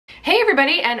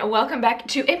everybody, and welcome back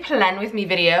to a plan with me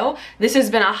video. This has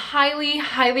been a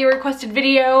highly requested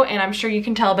video, and I'm sure you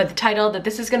can tell by the title that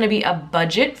this is going to be a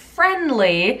budget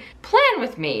friendly plan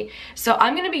with me. So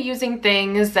I'm going to be using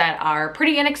things that are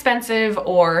pretty inexpensive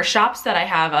or shops that I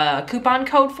have a coupon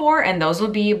code for, and those will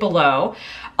be below.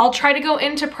 I'll try to go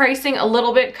into pricing a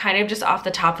little bit kind of just off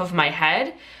the top of my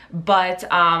head, but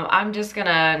I'm just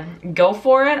gonna go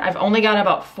for it. I've only got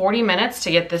about 40 minutes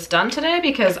to get this done today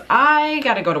because I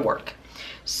gotta go to work.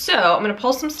 So I'm gonna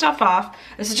pull some stuff off.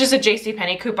 This is just a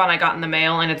JCPenney coupon I got in the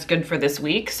mail, and it's good for this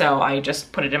week, so I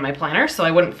just put it in my planner so I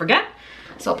wouldn't forget.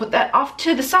 So I'll put that off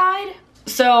to the side.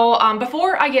 So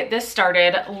before I get this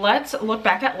started, let's look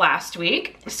back at last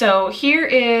week. So here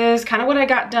is kind of what I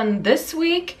got done this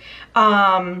week.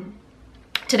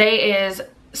 Today is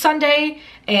Sunday,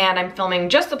 and I'm filming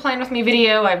just the plan with me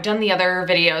video. I've done the other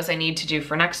videos I need to do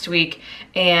for next week,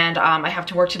 and I have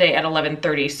to work today at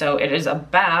 11:30, so it is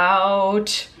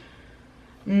about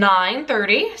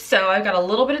 9:30, so I've got a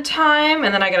little bit of time,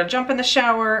 and then I gotta jump in the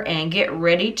shower and get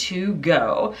ready to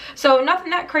go. So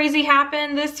nothing that crazy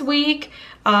happened this week.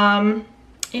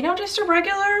 You know, just a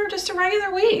regular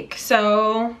week.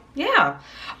 So yeah.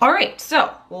 All right,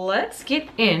 so let's get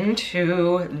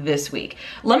into this week.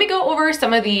 Let me go over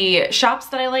some of the shops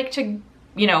that I like to,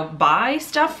 you know, buy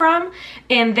stuff from,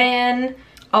 and then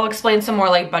I'll explain some more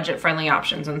like budget friendly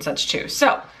options and such too.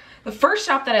 So the first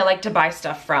shop that I like to buy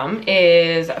stuff from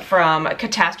is from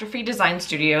Katastrophy Design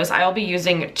Studios. I'll be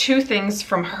using two things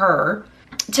from her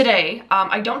today.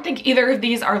 I don't think either of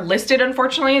these are listed,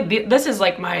 unfortunately. This is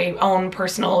like my own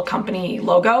personal company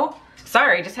logo.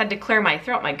 Sorry, just had to clear my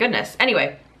throat, my goodness.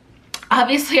 Anyway,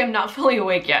 obviously I'm not fully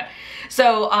awake yet.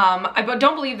 So I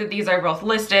don't believe that these are both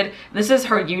listed. This is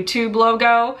her YouTube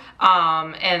logo,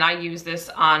 and I use this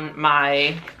on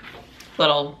my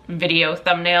little video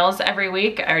thumbnails every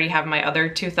week. I already have my other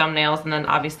two thumbnails, and then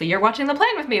obviously you're watching the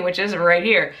plan with me, which is right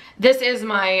here. This is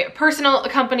my personal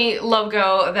company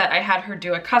logo that I had her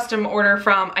do a custom order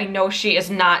from. I know she is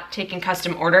not taking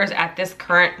custom orders at this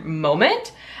current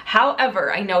moment.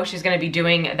 However, I know she's going to be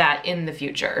doing that in the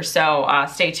future, so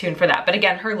stay tuned for that. But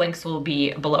again, her links will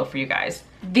be below for you guys.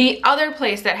 The other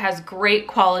place that has great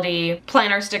quality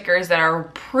planner stickers that are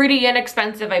pretty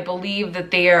inexpensive, I believe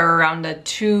that they are around the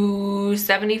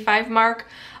 $2.75 mark.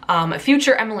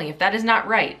 Future Emily, if that is not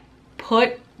right,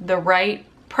 put the right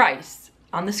price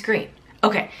on the screen.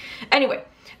 Okay, anyway,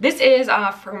 this is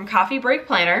from Coffee Break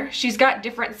Planner. She's got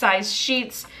different size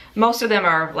sheets. Most of them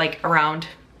are like around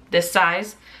this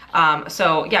size.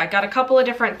 So yeah, got a couple of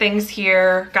different things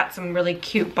here. Got some really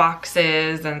cute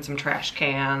boxes and some trash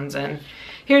cans, and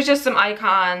here's just some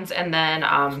icons, and then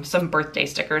some birthday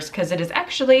stickers, because it is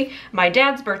actually my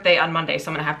dad's birthday on Monday,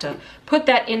 so I'm gonna have to put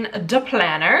that in the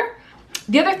planner.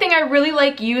 The other thing I really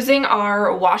like using are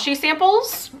washi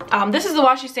samples. This is the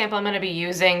washi sample I'm going to be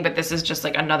using, but this is just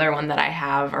like another one that I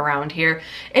have around here.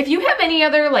 If you have any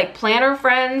other like planner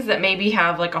friends that maybe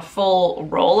have like a full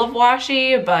roll of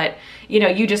washi, but you know,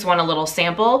 you just want a little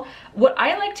sample, what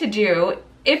I like to do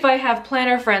if I have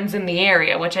planner friends in the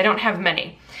area, which I don't have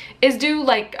many, is do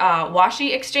like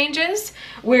washi exchanges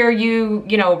where you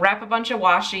know, wrap a bunch of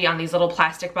washi on these little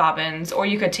plastic bobbins, or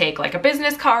you could take like a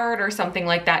business card or something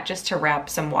like that just to wrap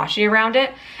some washi around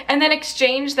it, and then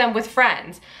exchange them with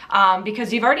friends,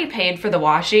 because you've already paid for the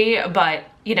washi, but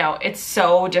you know, it's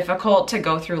so difficult to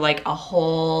go through like a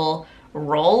whole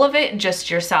roll of it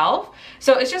just yourself.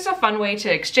 So it's just a fun way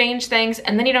to exchange things,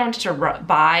 and then you don't have to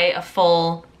buy a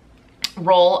full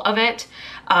roll of it.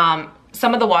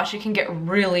 Some of the washi can get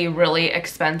really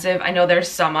expensive. I know there's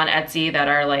some on Etsy that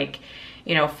are like,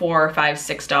 you know, $4, $5,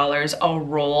 $6 a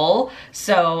roll.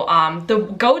 So the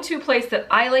go-to place that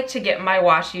I like to get my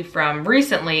washi from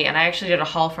recently, and I actually did a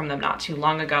haul from them not too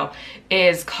long ago,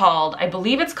 is called, I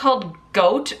believe it's called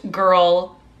Goat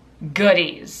Girl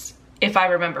Goodies, if I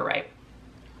remember right.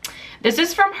 This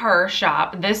is from her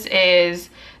shop. This is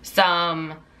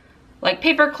some like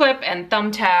paper clip and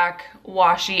thumbtack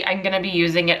washi. I'm gonna be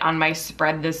using it on my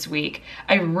spread this week.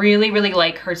 I really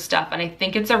like her stuff, and I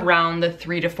think it's around the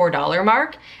 $3 to $4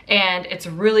 mark, and it's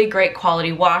really great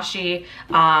quality washi.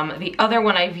 The other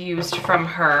one I've used from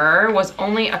her was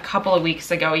only a couple of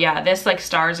weeks ago. Yeah, this like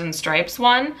Stars and Stripes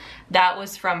one, that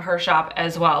was from her shop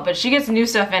as well. But she gets new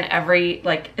stuff in every,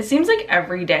 like, it seems like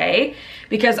every day,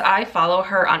 because I follow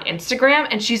her on Instagram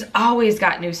and she's always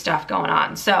got new stuff going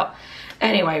on. So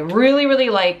anyway,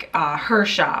 really like her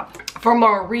shop for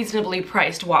more reasonably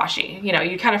priced washi. You know,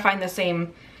 you kind of find the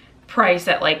same price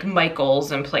at like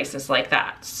Michael's and places like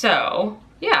that. So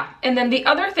yeah, and then the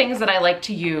other things that I like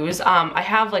to use, I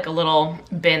have like a little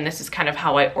bin. This is kind of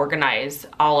how I organize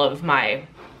all of my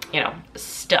you know,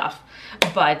 stuff.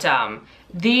 But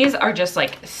these are just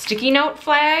like sticky note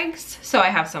flags. So I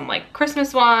have some like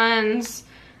Christmas ones.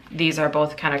 These are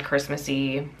both kind of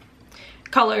Christmassy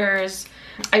colors.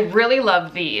 I really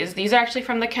love these. These are actually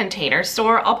from the Container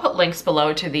Store. I'll put links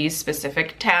below to these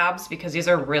specific tabs because these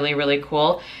are really, really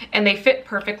cool. And they fit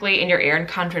perfectly in your Erin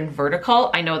Condren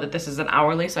vertical. I know that this is an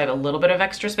hourly, so I have a little bit of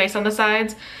extra space on the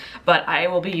sides, but I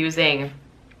will be using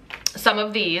some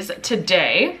of these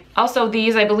today. Also,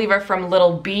 these I believe are from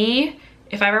Little B.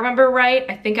 If I remember right,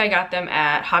 I think I got them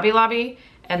at Hobby Lobby.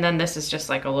 And then this is just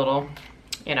like a little,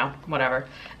 you know, whatever.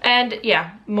 And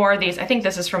yeah, more of these. I think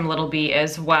this is from Little B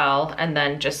as well. And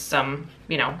then just some,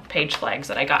 you know, page flags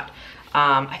that I got.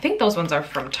 I think those ones are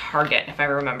from Target, if I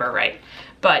remember right.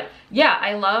 But yeah,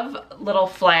 I love little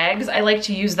flags. I like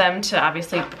to use them to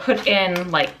obviously put in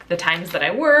like the times that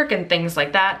I work and things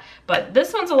like that. But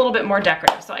this one's a little bit more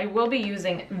decorative, so I will be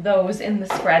using those in the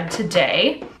spread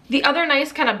today. The other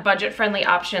nice kind of budget-friendly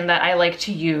option that I like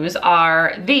to use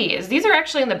are these. These are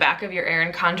actually in the back of your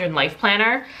Erin Condren Life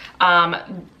Planner.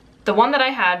 The one that I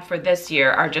had for this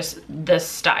year are just this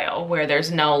style where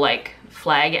there's no like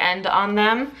flag end on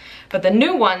them. But the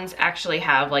new ones actually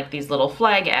have like these little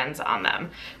flag ends on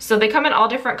them. So they come in all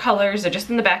different colors. They're just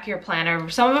in the back of your planner.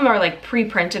 Some of them are like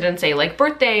pre-printed and say like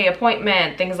birthday,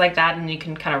 appointment, things like that. And you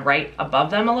can kind of write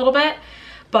above them a little bit.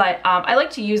 But I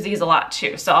like to use these a lot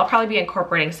too. So I'll probably be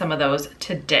incorporating some of those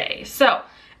today. So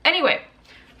anyway,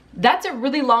 that's a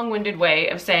really long-winded way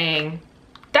of saying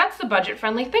that's the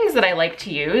budget-friendly things that I like to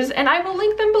use, and I will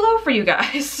link them below for you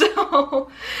guys.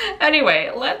 So anyway,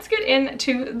 let's get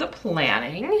into the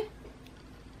planning.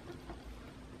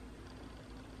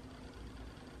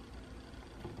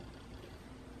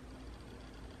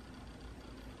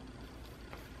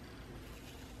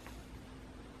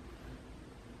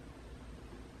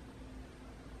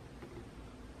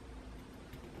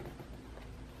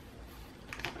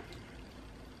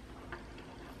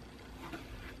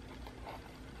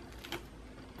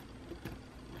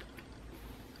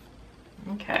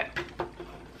 Okay.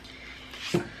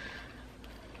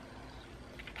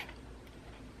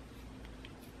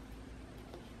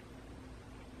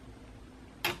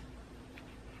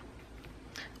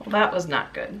 Well, that was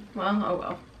not good. Well, oh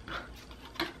well.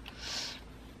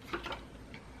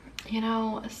 You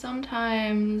know,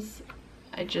 sometimes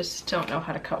I just don't know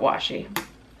how to cut washi.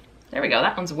 There we go,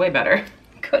 that one's way better.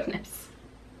 Goodness.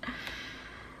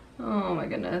 Oh my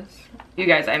goodness. You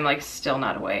guys, I'm like still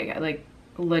not awake. I like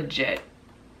legit.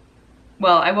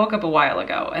 Well, I woke up a while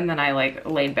ago and then I like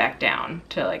laid back down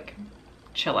to like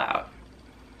chill out.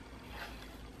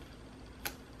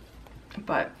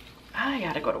 But I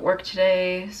gotta go to work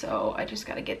today, so I just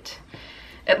gotta get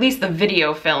at least the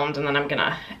video filmed, and then I'm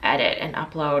gonna edit and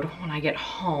upload when I get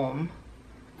home.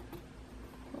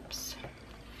 Oops.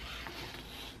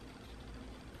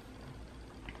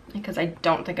 Because I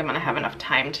don't think I'm gonna have enough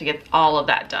time to get all of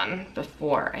that done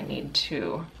before I need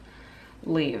to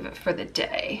leave for the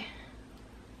day.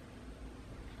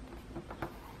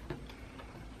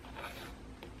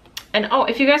 And oh,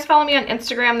 if you guys follow me on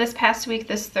Instagram this past week,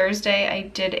 this Thursday, I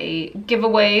did a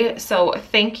giveaway. So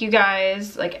thank you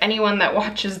guys, like anyone that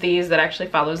watches these that actually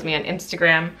follows me on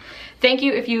Instagram. Thank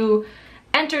you if you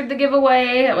entered the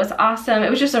giveaway. It was awesome. It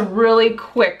was just a really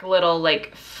quick little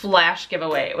like flash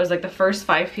giveaway. It was like the first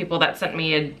 5 people that sent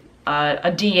me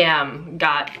a DM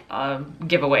got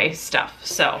giveaway stuff.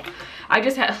 So I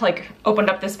just had like opened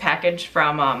up this package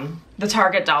from the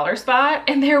Target dollar spot,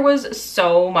 and there was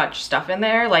so much stuff in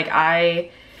there. Like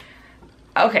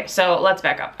okay, so let's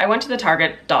back up. I went to the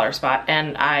Target dollar spot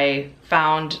and I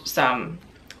found some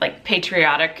like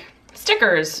patriotic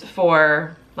stickers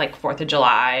for like 4th of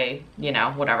July, you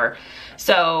know, whatever.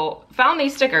 So found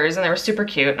these stickers and they were super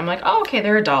cute. And I'm like, oh, okay,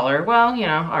 they're $1. Well, you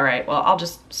know, all right, well, I'll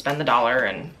just spend the $1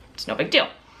 and it's no big deal.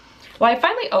 Well, I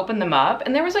finally opened them up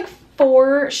and there was like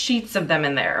 4 sheets of them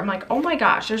in there. I'm like, oh my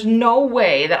gosh, there's no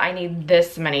way that I need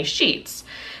this many sheets.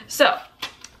 So,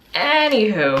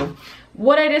 anywho,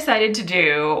 what I decided to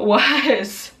do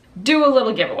was do a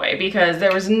little giveaway because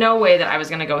there was no way that I was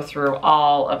gonna go through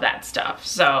all of that stuff.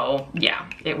 So yeah,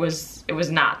 it was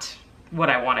not what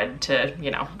I wanted to,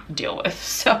 you know, deal with.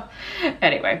 So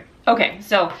anyway. Okay,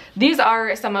 so these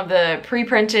are some of the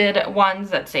pre-printed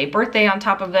ones that say birthday on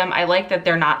top of them. I like that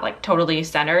they're not like totally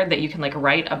centered, that you can like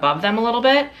write above them a little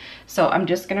bit. So I'm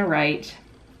just gonna write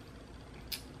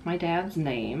my dad's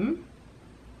name.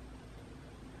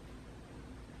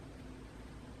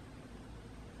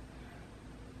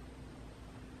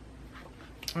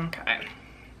 Okay.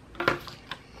 I'm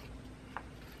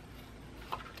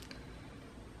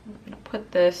gonna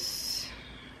put this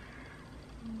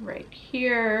right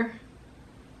here.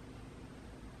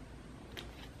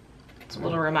 It's a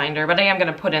little reminder, but I am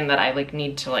gonna put in that I like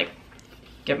need to like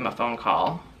give him a phone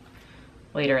call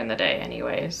later in the day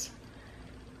anyways.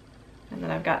 And then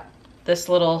I've got this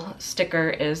little sticker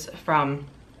is from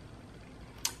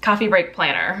Coffee Break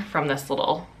Planner from this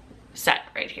little set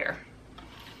right here.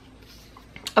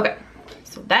 Okay,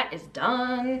 so that is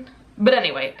done. But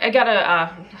anyway, I got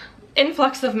a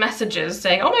influx of messages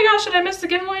saying, oh my gosh, did I miss the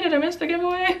giveaway? Did I miss the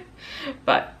giveaway?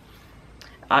 But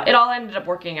it all ended up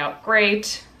working out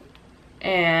great.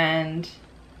 And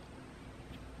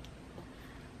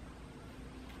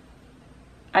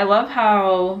I love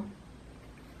how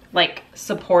like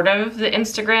supportive the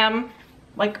Instagram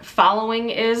like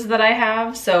following is that I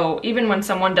have. So even when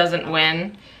someone doesn't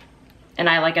win and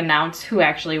I like announce who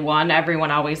actually won,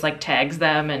 everyone always like tags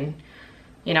them and,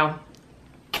 you know,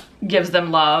 gives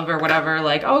them love or whatever,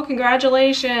 like, oh,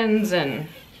 congratulations and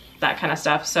that kind of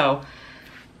stuff. So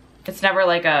it's never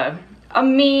like a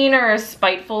mean or a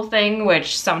spiteful thing,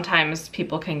 which sometimes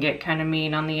people can get kind of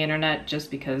mean on the internet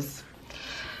just because,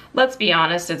 let's be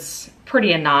honest, it's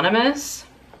pretty anonymous.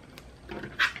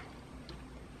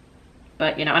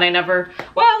 But, you know, and I never,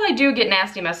 well, I do get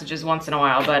nasty messages once in a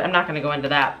while, but I'm not going to go into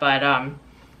that. But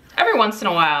every once in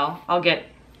a while, I'll get,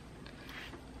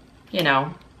 you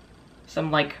know,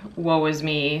 some like woe is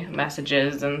me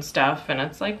messages and stuff. And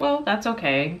it's like, well, that's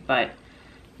okay. But,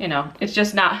 you know, it's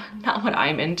just not what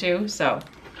I'm into. So,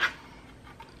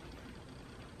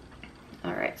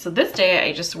 all right. So this day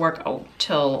I just work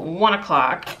till 1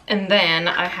 o'clock. And then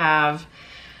I have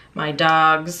my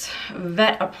dog's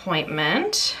vet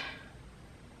appointment.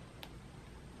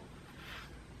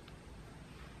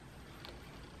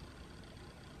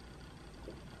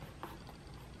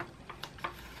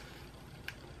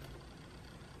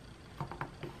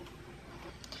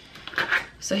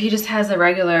 So he just has a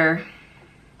regular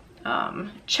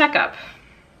checkup,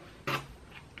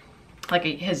 like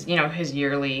his, you know, his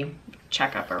yearly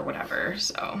checkup or whatever.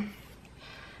 So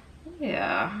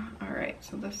yeah, all right.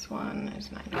 So this one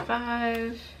is 9 to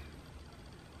 5.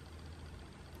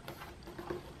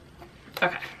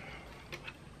 Okay.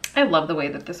 I love the way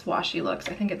that this washi looks.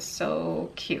 I think it's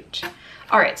so cute.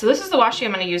 All right, so this is the washi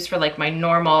I'm gonna use for like my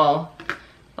normal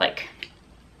like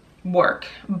work,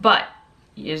 but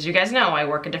as you guys know, I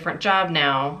work a different job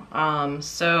now.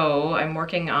 So I'm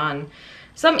working on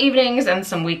some evenings and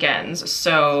some weekends.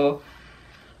 So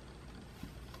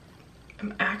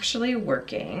I'm actually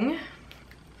working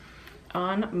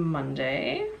on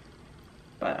Monday,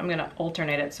 but I'm gonna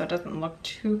alternate it so it doesn't look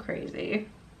too crazy.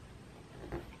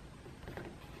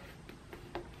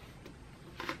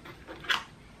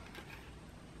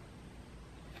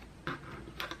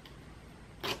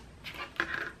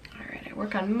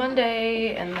 Work on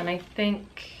Monday, and then I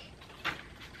think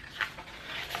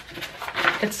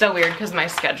it's so weird because my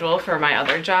schedule for my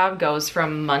other job goes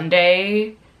from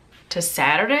Monday to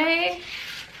Saturday,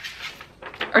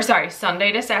 or sorry,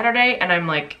 Sunday to Saturday, and I'm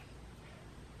like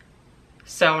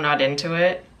so not into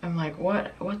it. I'm like,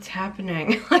 what's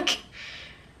happening? Like,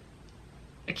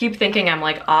 I keep thinking I'm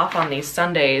like off on these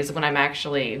Sundays when I'm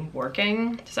actually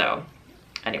working. So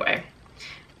anyway,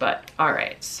 but all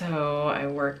right, so I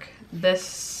work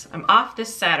this, I'm off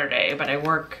this Saturday, but I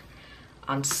work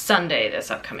on Sunday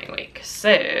this upcoming week.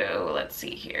 So let's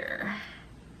see here.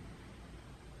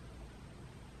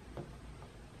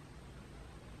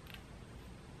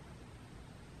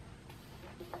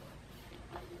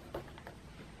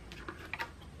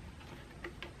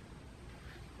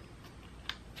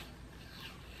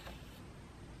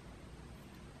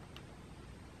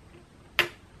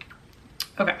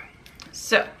 Okay,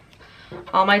 so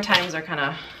all my times are kind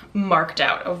of marked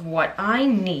out of what I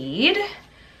need.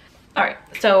 All right,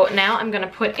 so now I'm gonna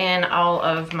put in all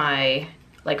of my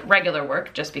like regular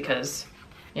work just because,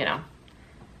 you know,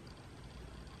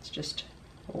 it's just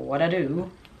what I do.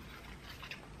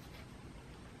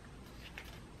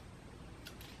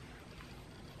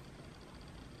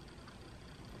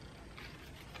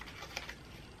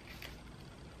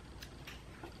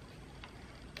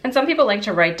 And some people like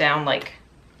to write down like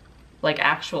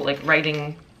actual like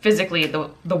writing physically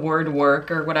the word work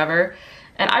or whatever.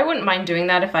 And I wouldn't mind doing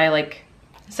that if I like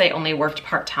say only worked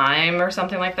part-time or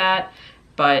something like that,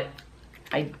 but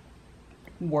I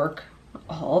work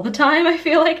all the time, I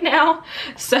feel like now.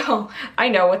 So I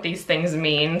know what these things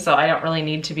mean, so I don't really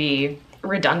need to be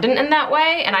redundant in that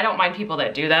way. And I don't mind people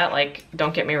that do that, like,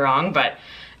 don't get me wrong, but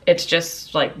it's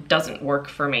just like doesn't work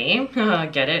for me.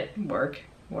 Get it? Work,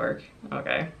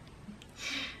 okay.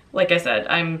 Like I said,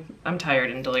 I'm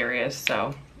tired and delirious,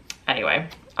 so anyway.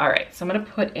 All right, so I'm gonna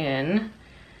put in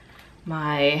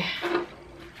my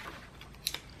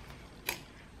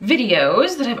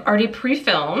videos that I've already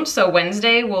pre-filmed. So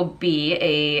Wednesday will be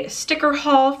a sticker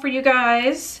haul for you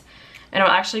guys. And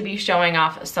I'll actually be showing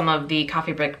off some of the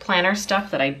coffee break planner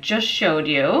stuff that I just showed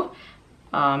you.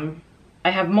 I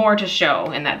have more to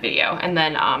show in that video. And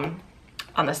then on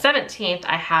the 17th,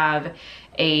 I have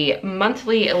a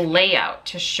monthly layout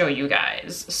to show you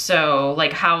guys. So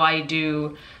like how I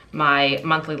do my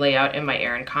monthly layout in my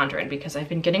Erin Condren, because I've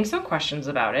been getting some questions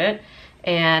about it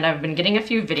and I've been getting a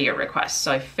few video requests.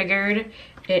 So I figured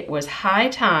it was high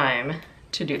time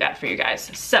to do that for you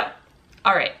guys. So,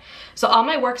 all right. So all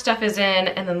my work stuff is in,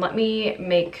 and then let me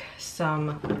make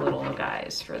some little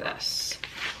guys for this.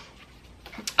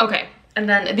 Okay, and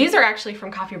then these are actually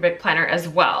from Coffee Break Planner as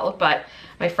well, but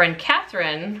my friend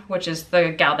Catherine, which is the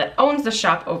gal that owns the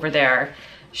shop over there,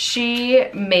 she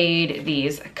made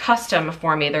these custom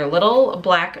for me. They're little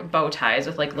black bow ties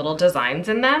with like little designs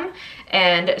in them.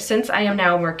 And since I am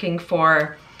now working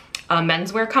for a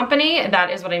menswear company, that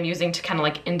is what I'm using to kind of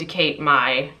like indicate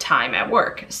my time at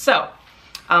work. So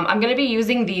I'm gonna be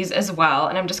using these as well,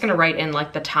 and I'm just gonna write in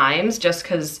like the times, just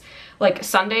cause like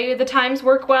Sunday the times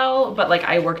work well, but like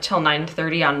I work till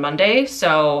 9:30 on Monday,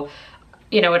 so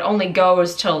you know, it only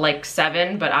goes till like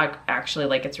 7, but actually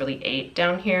like it's really 8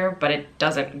 down here, but it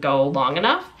doesn't go long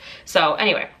enough. So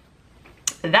anyway,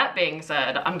 that being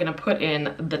said, I'm gonna put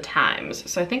in the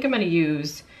times. So I think I'm gonna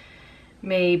use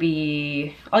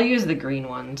maybe, I'll use the green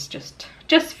ones just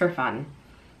for fun.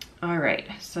 All right,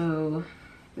 so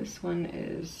this one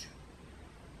is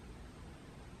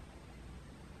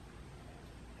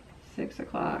 6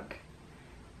 o'clock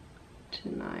to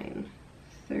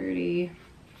 9:30.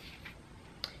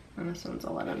 And this one's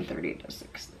 11:30 to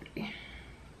 6:30.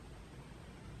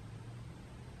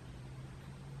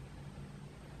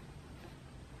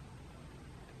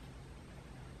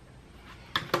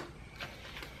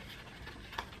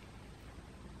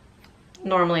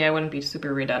 Normally I wouldn't be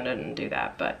super redundant and do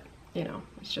that, but you know,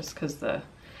 it's just because the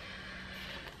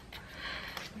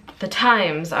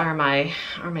times are my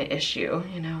issue,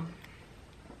 you know.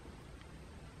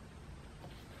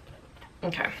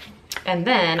 Okay, and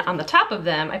then on the top of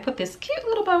them I put this cute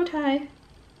little bow tie.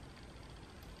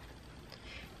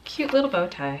 Cute little bow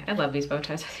tie. I love these bow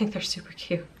ties. I think they're super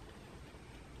cute.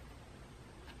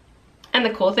 And the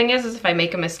cool thing is if I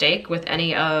make a mistake with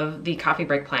any of the Coffee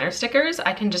Break Planner stickers,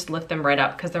 I can just lift them right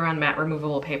up because they're on matte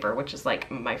removable paper, which is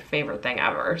like my favorite thing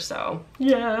ever, so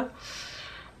yeah.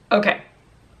 Okay.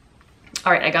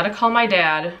 All right, I gotta call my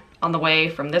dad on the way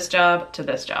from this job to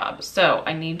this job. So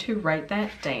I need to write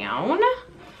that down.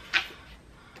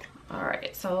 All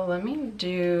right, so let me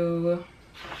do,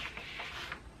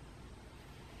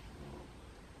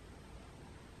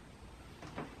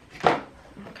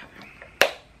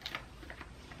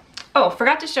 oh,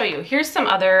 forgot to show you. Here's some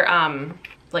other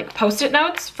like Post-it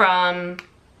notes from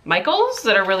Michaels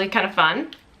that are really kind of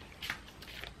fun.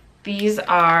 These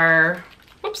are,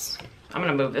 whoops, I'm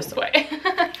gonna move this away.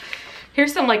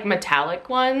 Here's some like metallic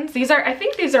ones. These are, I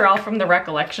think these are all from the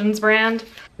Recollections brand.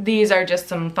 These are just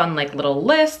some fun like little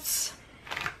lists.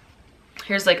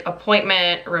 Here's like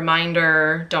appointment,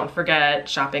 reminder, don't forget,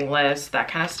 shopping list, that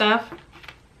kind of stuff.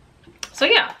 So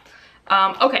yeah,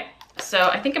 okay. So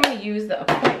I think I'm gonna use the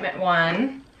appointment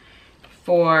one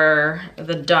for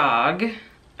the dog.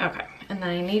 Okay, and then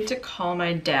I need to call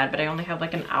my dad, but I only have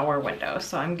like an hour window.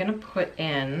 So I'm gonna put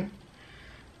in,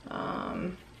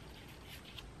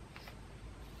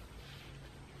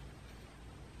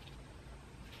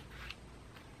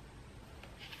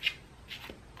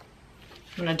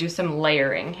 I'm gonna do some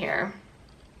layering here.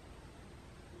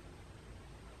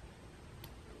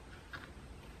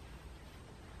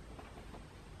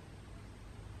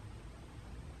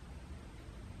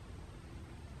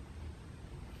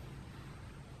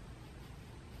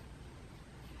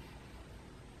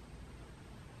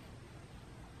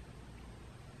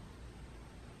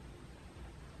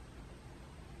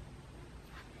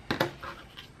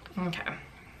 Okay.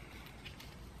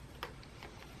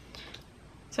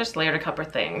 So I just layered a couple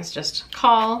of things. Just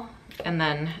call and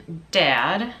then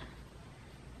dad.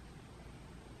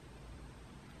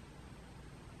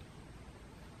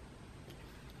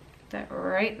 That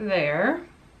right there.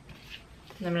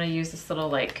 And I'm gonna use this little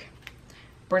like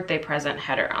birthday present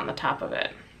header on the top of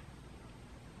it,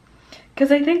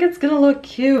 because I think it's gonna look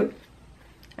cute.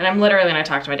 And I'm literally gonna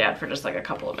talk to my dad for just like a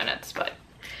couple of minutes, but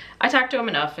I talked to him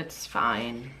enough, it's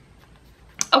fine.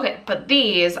 Okay, but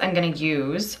these I'm gonna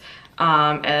use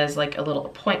as like a little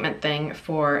appointment thing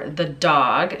for the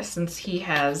dog, since he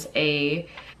has a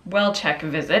well check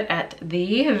visit at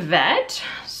the vet.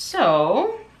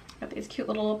 So got these cute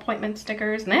little appointment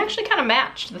stickers, and they actually kind of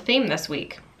matched the theme this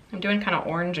week. I'm doing kind of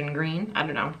orange and green. I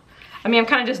don't know. I mean, I'm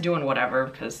kind of just doing whatever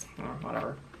because,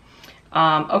 whatever.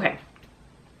 Okay.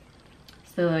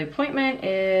 So the appointment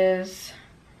is,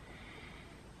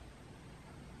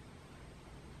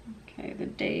 okay, the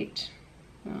date,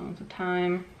 the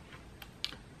time.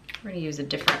 We're gonna use a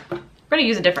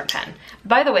different pen.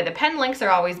 By the way, the pen links are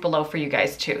always below for you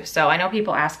guys too. So I know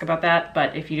people ask about that,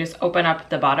 but if you just open up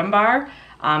the bottom bar,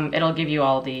 it'll give you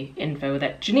all the info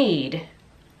that you need.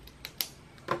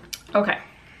 Okay,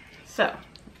 so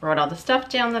wrote all the stuff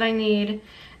down that I need.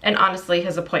 And honestly,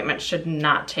 his appointment should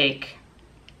not take,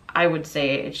 I would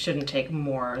say it shouldn't take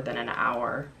more than an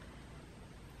hour.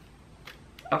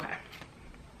 Okay.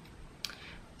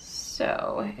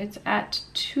 So it's at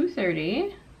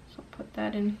 2:30. So put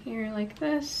that in here like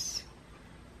this.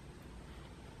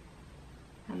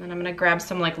 And then I'm gonna grab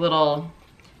some like little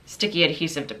sticky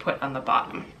adhesive to put on the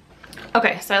bottom.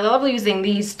 Okay, so I love using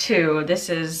these two. This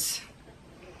is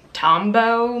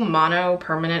Tombow Mono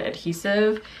Permanent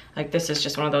Adhesive. Like this is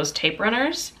just one of those tape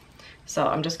runners. So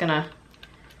I'm just gonna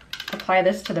apply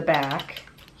this to the back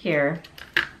here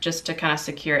just to kind of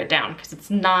secure it down because it's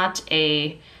not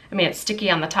a, I mean, it's sticky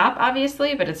on the top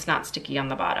obviously, but it's not sticky on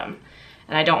the bottom.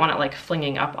 And I don't want it like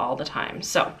flinging up all the time.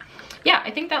 So yeah,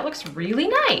 I think that looks really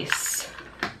nice.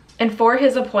 And for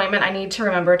his appointment, I need to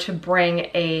remember to bring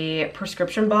a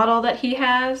prescription bottle that he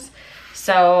has.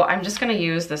 So I'm just gonna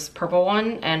use this purple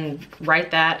one and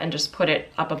write that and just put it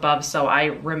up above so I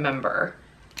remember.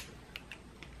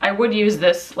 I would use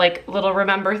this like little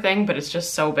remember thing, but it's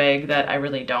just so big that I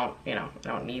really don't, you know, I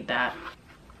don't need that.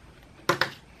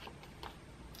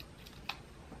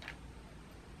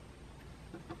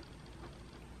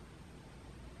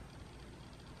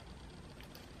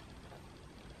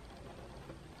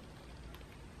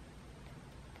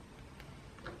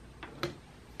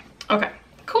 Okay,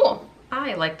 cool.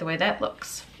 I like the way that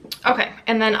looks. Okay,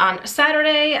 and then on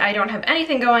Saturday, I don't have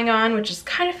anything going on, which is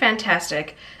kind of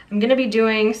fantastic. I'm gonna be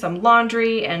doing some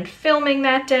laundry and filming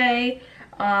that day.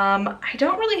 I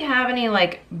don't really have any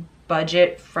like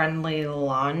budget-friendly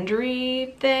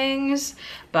laundry things,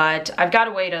 but I've got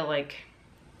a way to like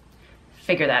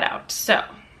figure that out. So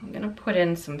I'm gonna put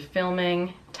in some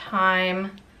filming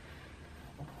time.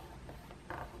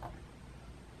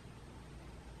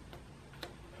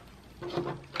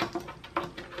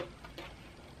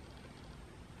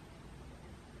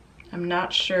 I'm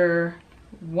not sure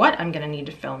what I'm gonna need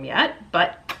to film yet,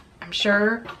 but I'm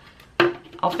sure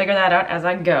I'll figure that out as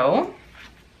I go.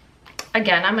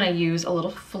 Again, I'm gonna use a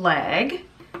little flag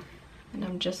and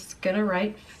I'm just gonna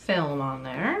write film on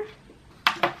there.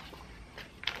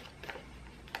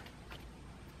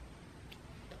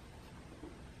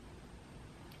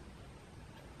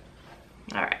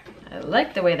 All right, I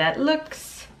like the way that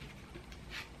looks.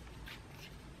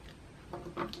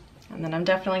 And then I'm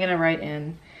definitely gonna write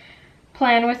in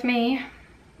plan with me.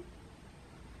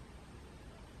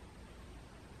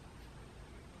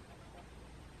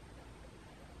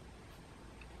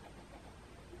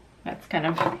 That's kind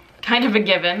of a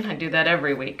given. I do that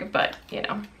every week, but you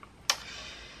know.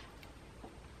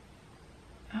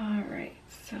 All right,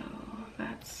 so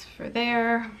that's for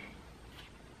there.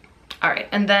 All right,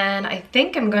 and then I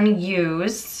think I'm gonna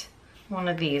use one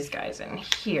of these guys in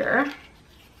here.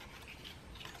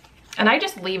 And I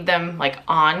just leave them like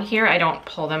on here. I don't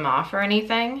pull them off or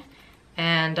anything.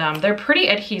 And they're pretty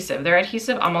adhesive. They're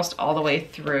adhesive almost all the way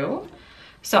through.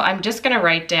 So I'm just gonna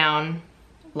write down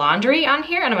laundry on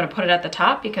here and I'm gonna put it at the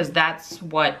top because that's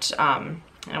what,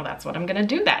 you know, that's what I'm gonna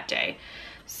do that day.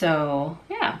 So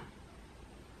yeah.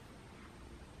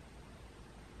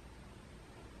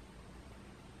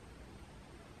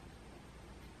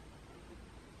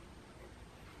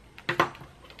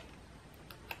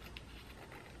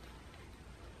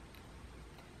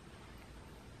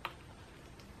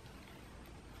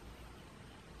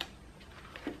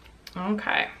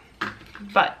 Okay,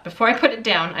 but before I put it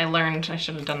down, I learned I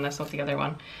should have done this with the other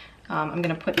one. I'm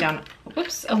gonna put down,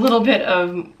 whoops, a little bit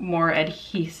of more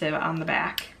adhesive on the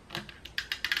back.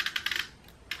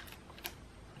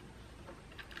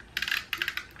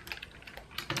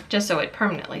 Just so it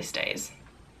permanently stays.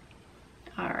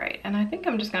 All right, and I think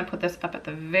I'm just gonna put this up at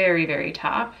the very, very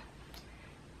top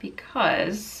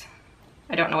because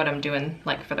I don't know what I'm doing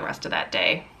like for the rest of that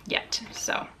day yet,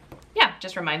 so. Yeah,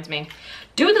 just reminds me,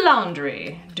 do the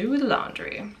laundry, do the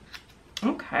laundry.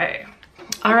 Okay.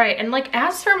 All right, and like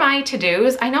as for my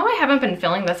to-dos, I know I haven't been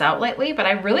filling this out lately, but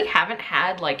I really haven't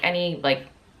had like any like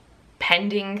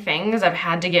pending things I've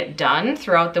had to get done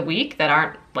throughout the week that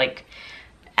aren't like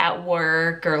at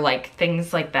work or like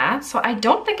things like that. So I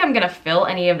don't think I'm gonna fill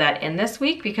any of that in this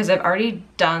week because I've already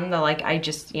done the like, I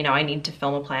just, you know, I need to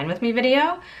film a plan with me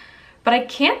video. but I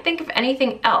can't think of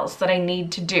anything else that I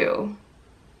need to do.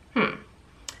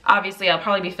 Obviously, I'll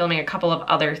probably be filming a couple of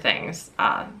other things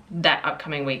that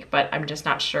upcoming week, but I'm just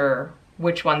not sure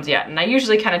which ones yet. And I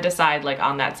usually kind of decide like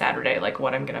on that Saturday, like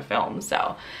what I'm gonna film,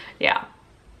 so yeah.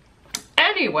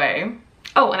 Anyway,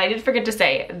 oh, and I did forget to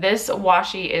say, this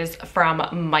washi is from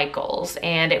Michaels,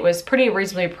 and it was pretty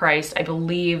reasonably priced. I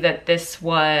believe that this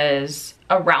was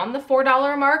around the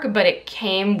 $4 mark, but it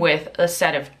came with a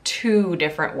set of 2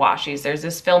 different washis. There's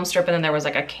this film strip, and then there was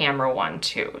like a camera one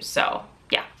too, so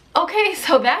yeah. Okay,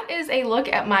 so that is a look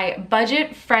at my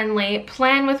budget-friendly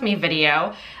plan with me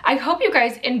video. I hope you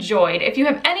guys enjoyed. If you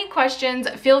have any questions,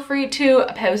 feel free to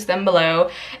post them below.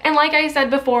 And like I said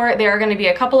before, there are going to be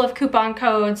a couple of coupon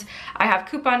codes. I have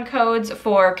coupon codes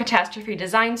for Katastrophy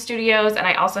Design Studios, and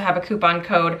I also have a coupon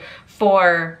code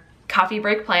for Coffee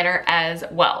Break Planner as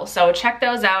well. So check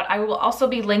those out. I will also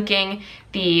be linking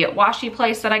the washi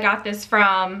place that I got this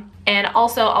from, and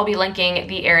also I'll be linking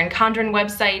the Erin Condren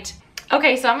website.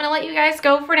 Okay, so I'm gonna let you guys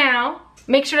go for now.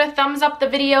 Make sure to thumbs up the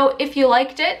video if you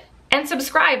liked it, and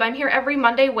subscribe. I'm here every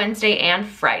Monday, Wednesday, and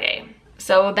Friday.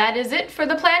 So that is it for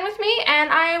the plan with me, and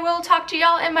I will talk to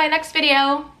y'all in my next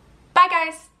video. Bye,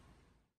 guys.